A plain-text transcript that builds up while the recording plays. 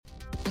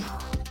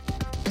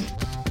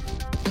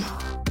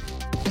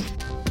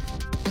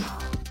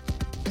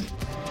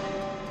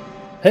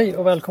Hej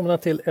och välkomna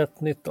till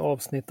ett nytt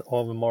avsnitt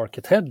av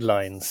Market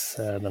Headlines.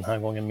 Den här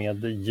gången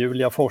med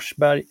Julia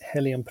Forsberg,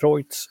 Helene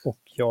Preutz och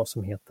jag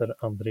som heter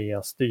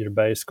Andreas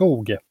Styrberg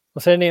Skog.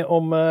 Vad säger ni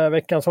om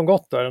veckan som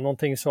gått då? Är det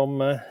någonting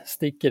som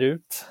sticker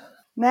ut?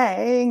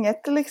 Nej,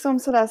 inget liksom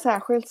sådär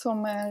särskilt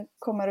som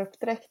kommer upp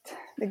direkt.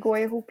 Det går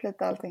ihop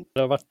lite allting.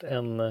 Det har varit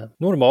en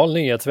normal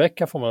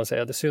nyhetsvecka får man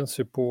säga. Det syns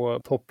ju på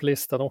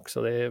topplistan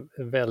också. Det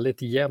är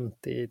väldigt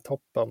jämnt i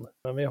toppen.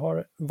 Men vi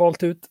har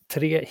valt ut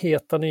 3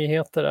 heta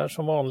nyheter där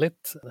som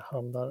vanligt. Det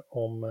handlar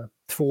om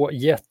 2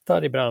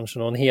 jättar i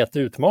branschen och en het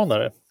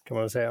utmanare kan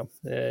man väl säga.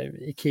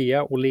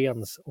 Ikea,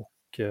 Åhléns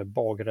och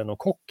Bagaren och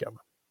Kocken.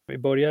 Vi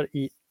börjar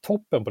i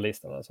toppen på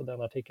listan, alltså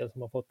den artikel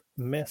som har fått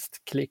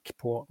mest klick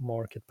på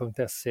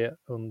market.se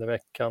under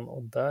veckan,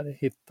 och där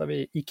hittar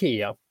vi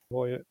Ikea. Det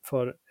var ju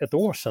för ett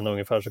år sedan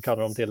ungefär så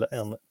kallade de till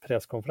en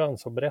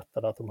presskonferens och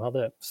berättade att de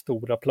hade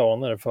stora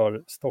planer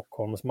för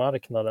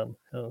Stockholmsmarknaden.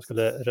 De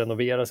skulle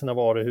renovera sina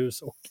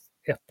varuhus och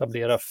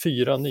etablera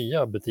 4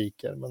 nya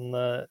butiker, men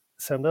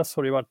sedan dess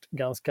har det varit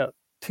ganska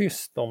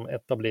tyst om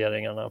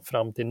etableringarna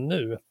fram till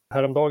nu.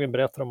 Häromdagen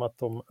berättade de att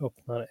de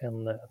öppnar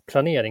en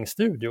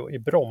planeringsstudio i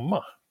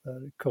Bromma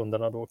där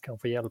kunderna då kan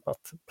få hjälp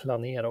att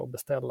planera och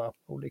beställa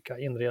olika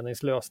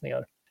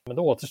inredningslösningar. Men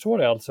då återstår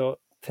det alltså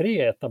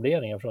 3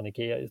 etableringar från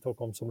Ikea i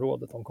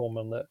Stockholmsområdet de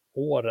kommande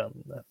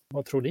åren.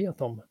 Vad tror ni att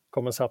de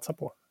kommer satsa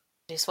på?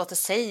 Det är svårt att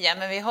säga,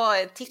 men vi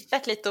har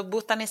tittat lite och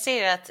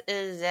botaniserat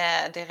i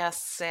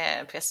deras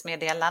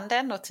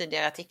pressmeddelanden och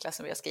tidigare artiklar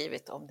som vi har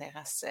skrivit om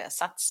deras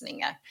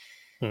satsningar.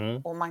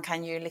 Och man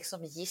kan ju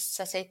liksom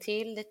gissa sig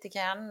till lite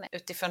grann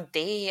utifrån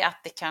det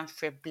att det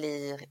kanske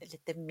blir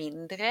lite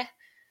mindre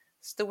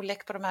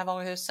storlek på de här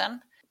varuhusen.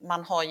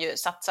 Man har ju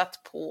satsat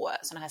på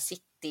sådana här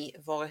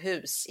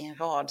cityvaruhus i en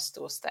rad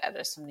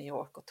storstäder som New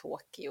York och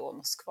Tokyo,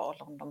 Moskva,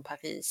 London,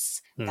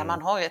 Paris. Där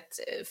man har ett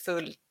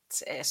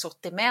fullt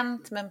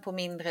sortiment men på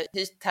mindre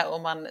yta,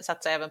 och man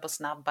satsar även på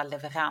snabba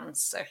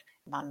leveranser.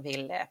 Man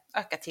vill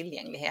öka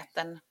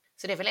tillgängligheten.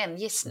 Så det är väl en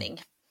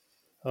gissning.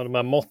 Ja, de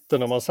här måtten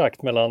de har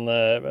sagt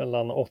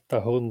mellan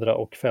 800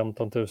 och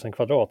 15 000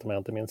 kvadrat om jag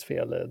inte minns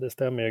fel. Det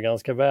stämmer ju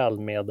ganska väl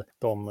med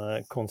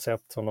de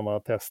koncept som de har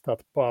testat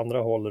på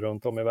andra håll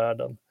runt om i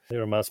världen. Det är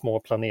de här små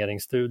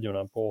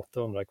planeringsstudiorna på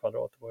 800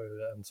 kvadrat. Det var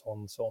ju en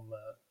sån som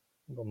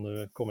de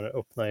nu kommer att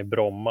öppna i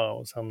Bromma,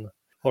 och sen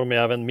har de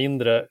även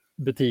mindre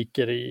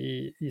butiker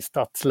i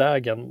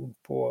stadslägen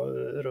på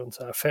runt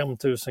så här 5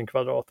 000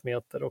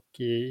 kvadratmeter, och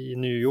i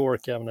New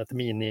York även ett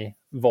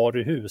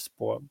minivaruhus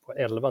på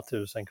 11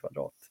 000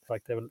 kvadrat.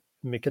 Det är väl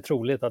mycket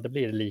troligt att det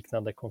blir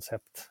liknande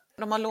koncept.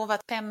 De har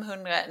lovat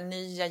 500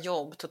 nya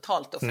jobb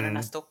totalt då för den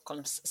här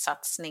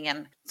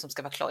Stockholmssatsningen som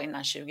ska vara klar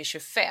innan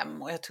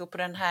 2025. Och jag tror på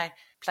den här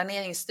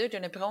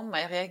planeringsstudion i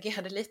Bromma, jag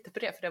reagerade lite på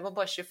det för det var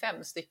bara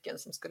 25 stycken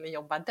som skulle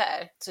jobba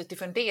där. Så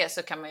utifrån det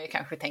så kan man ju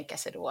kanske tänka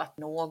sig då att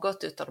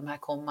något utav de här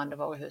kommande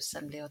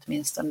varuhusen blir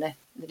åtminstone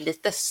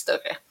lite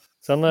större.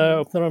 Sen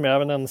öppnar de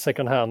även en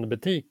second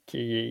hand-butik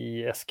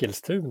i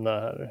Eskilstuna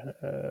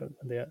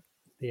här.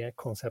 Det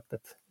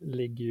konceptet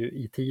ligger ju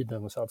i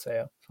tiden så att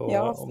säga. Så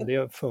ja, om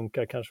det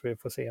funkar kanske vi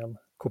får se en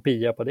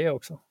kopia på det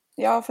också.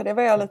 Ja, för det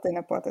var jag lite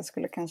inne på att det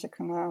skulle kanske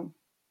kunna,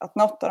 att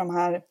något av de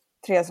här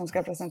 3 som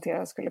ska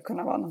presenteras skulle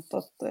kunna vara något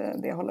åt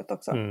det hållet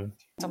också.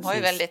 De har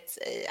ju väldigt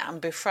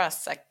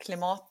ambitiösa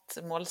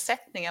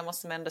klimatmålsättningar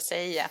måste man ändå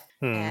säga.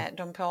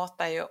 De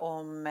pratar ju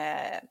om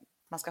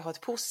man ska ha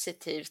ett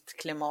positivt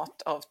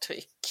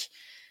klimatavtryck.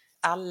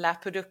 Alla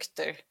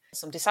produkter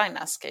som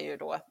designas ska ju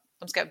då,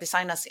 de ska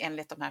designas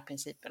enligt de här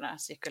principerna,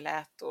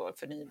 cirkulärt och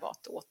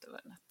förnybart och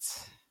återvunnet.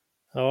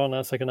 Ja, den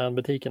här second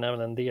hand-butiken är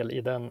väl en del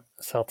i den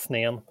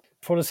satsningen.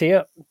 Får du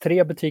se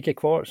 3 butiker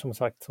kvar som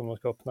sagt som de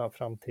ska öppna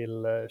fram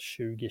till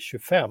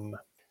 2025.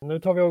 Nu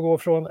tar vi och går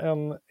från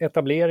en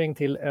etablering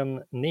till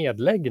en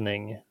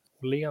nedläggning.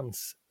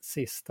 Åhléns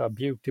sista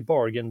Beauty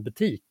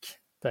Bargain-butik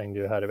stängde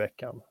ju här i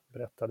veckan.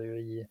 Berättade ju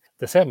i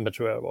december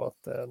tror jag det var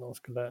att de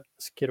skulle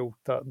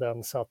skrota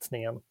den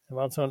satsningen. Det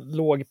var alltså en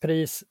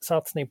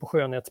lågprissatsning på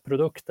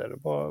skönhetsprodukter.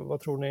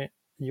 Vad tror ni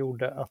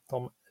gjorde att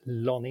de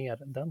la ner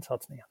den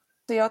satsningen?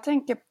 Så jag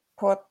tänker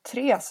på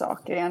 3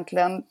 saker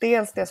egentligen.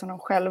 Dels det som de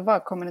själva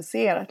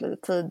kommunicerat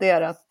lite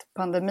tidigare, att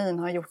pandemin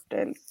har gjort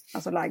det,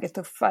 alltså läget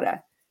tuffare.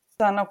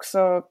 Sen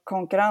också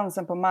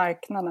konkurrensen på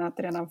marknaden, att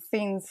det redan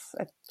finns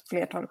ett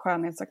flertal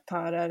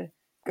skönhetsaktörer.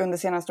 Under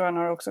senaste åren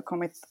har det också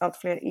kommit allt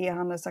fler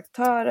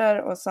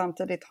e-handelsaktörer, och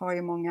samtidigt har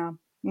ju många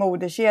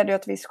modekedjor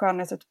ett visst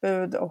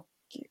skönhetsutbud och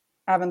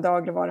även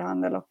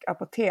dagligvaruhandel och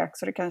apotek,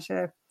 så det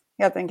kanske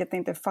helt enkelt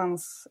inte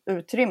fanns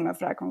utrymme för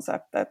det här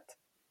konceptet.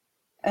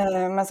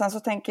 Men sen så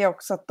tänker jag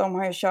också att de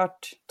har ju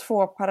kört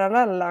 2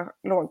 parallella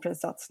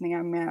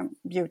lågprissatsningar med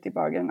Beauty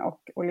Bargain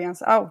och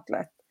Åhléns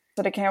Outlet.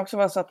 Så det kan ju också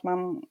vara så att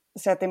man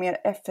ser att det är mer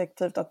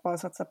effektivt att bara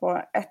satsa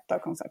på ett av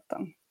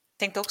koncepten.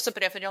 Jag tänkte också på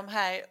det, för de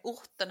här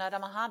orterna där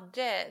man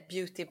hade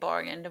Beauty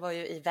Bargain, det var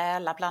ju i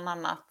Väla bland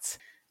annat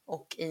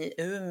och i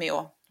Umeå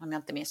om jag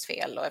inte minns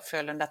fel, och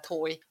Frölunda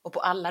Torg. Och på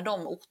alla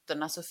de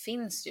orterna så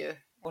finns ju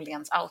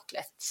Åhléns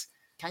Outlet.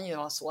 Det kan ju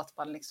vara så att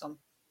man liksom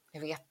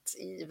Jag vet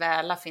i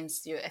Väla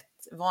finns det ju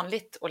ett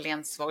vanligt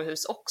Åhléns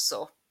varuhus också,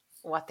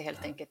 och att det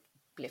helt enkelt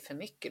blev för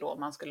mycket då om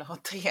man skulle ha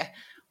 3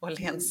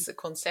 Åhléns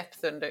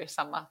koncept under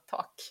samma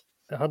tak.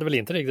 Jag hade väl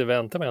inte riktigt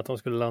väntat mig att de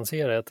skulle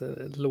lansera ett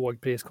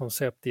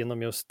lågpriskoncept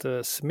inom just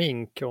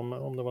smink.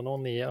 Om det var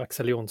någon i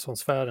Axel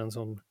Jonsson-sfären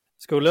som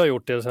skulle ha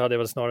gjort det, så hade jag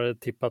väl snarare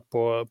tippat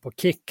på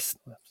Kicks,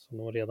 som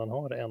de redan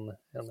har en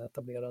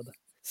etablerad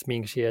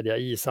sminkkedja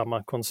i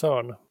samma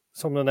koncern.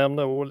 Som du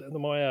nämnde,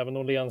 de har ju även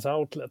Åhléns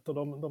Outlet, och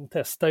de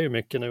testar ju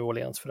mycket nu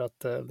Åhléns för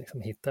att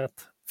liksom hitta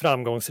ett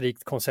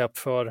framgångsrikt koncept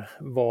för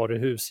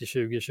varuhus i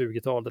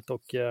 2020-talet,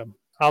 och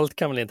allt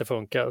kan väl inte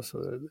funka, så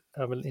det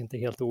är väl inte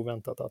helt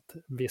oväntat att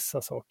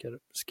vissa saker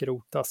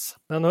skrotas.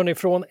 Men hörni,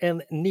 från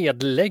en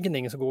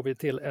nedläggning så går vi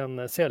till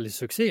en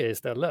säljsuccé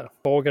istället.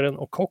 Bagaren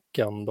och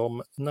Kocken,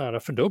 de nära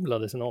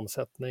fördubblade sin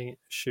omsättning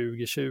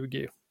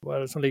 2020. Vad är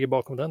det som ligger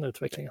bakom den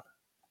utvecklingen?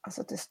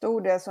 Alltså till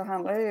stor del så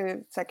handlar det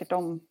ju säkert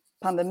om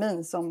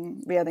pandemin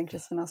som vdn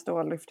Kristina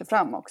Ståhl lyfter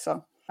fram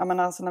också. Jag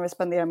menar, alltså när vi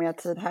spenderar mer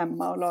tid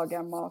hemma och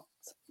lagar mat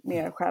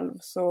mer själv,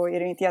 så är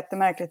det inte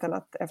jättemärkligt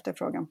att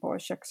efterfrågan på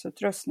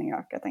köksutrustning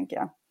ökar, tänker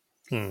jag.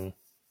 Mm.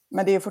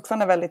 Men det är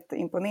fortfarande väldigt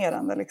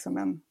imponerande, liksom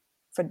en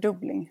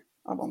fördubbling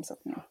av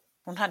omsättningen.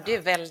 Hon hade ju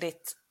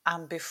väldigt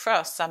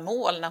ambitiösa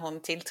mål när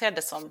hon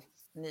tillträdde som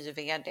ny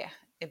vd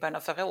i början av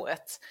förra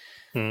året.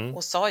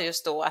 Och sa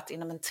just då att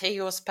inom en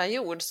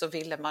 3-årsperiod så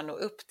ville man nå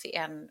upp till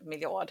 1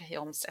 miljard i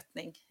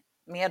omsättning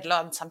med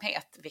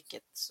lönsamhet,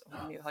 vilket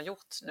hon ju har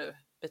gjort nu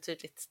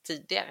betydligt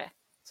tidigare.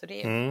 Så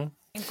det är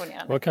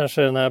imponerande. Det var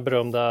kanske den här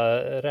berömda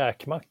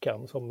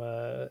räkmackan som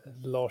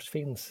Lars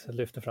Finns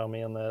lyfte fram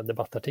i en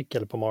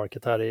debattartikel på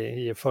Market här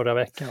i förra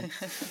veckan.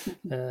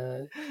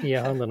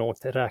 E-handeln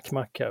åkte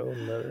räkmacka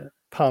under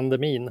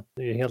pandemin.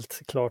 Det är ju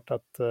helt klart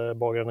att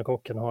Bagaren och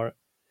Kocken har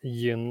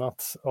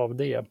gynnats av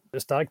det. Det är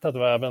starkt att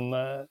de även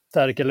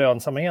stärker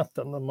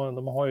lönsamheten.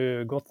 De har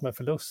ju gått med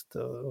förlust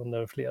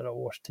under flera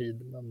års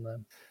tid,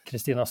 men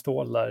Kristina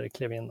Ståhl där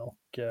klev in och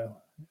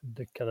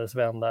lyckades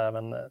vända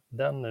även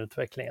den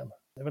utvecklingen.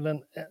 Det är väl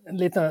en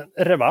liten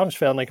revansch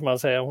för henne, kan man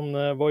säga.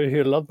 Hon var ju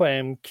hyllad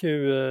på MQ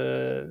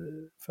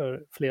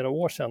för flera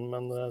år sedan,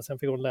 men sen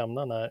fick hon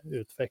lämna när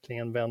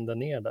utvecklingen vände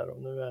ner där,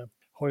 och nu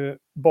har ju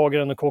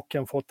Bagaren och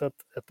Kocken fått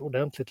ett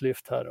ordentligt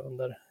lyft här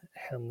under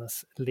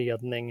hennes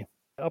ledning.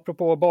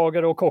 Apropå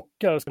bagare och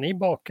kockar, ska ni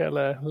baka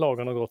eller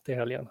laga något gott i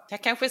helgen?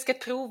 Jag kanske ska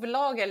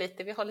provlaga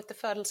lite. Vi har lite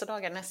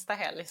födelsedagar nästa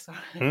helg, så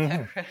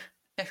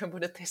kanske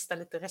borde testa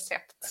lite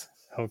recept.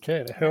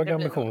 Okej, hög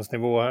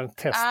ambitionsnivå här.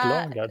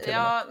 Testlagar till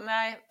ja,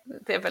 nej,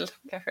 det är väl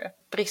kanske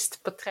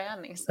brist på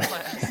träning.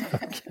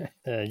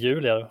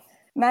 Julia då?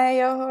 Nej,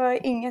 jag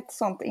har inget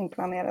sånt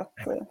inplanerat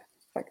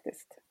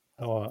faktiskt.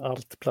 Ja,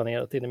 allt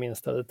planerat in i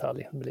minsta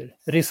detalj. Det blir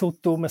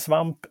risotto med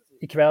svamp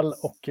ikväll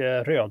och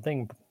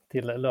röding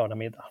till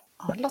lördagmiddag.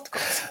 Ja, det låter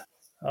gott.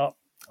 Ja,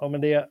 och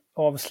med det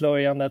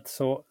avslöjandet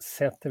så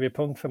sätter vi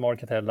punkt för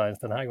Market Headlines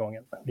den här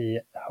gången.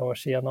 Vi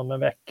hörs igen om en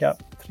vecka.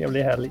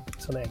 Trevlig helg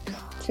så länge.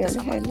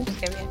 Trevlig helg.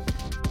 Trevlig.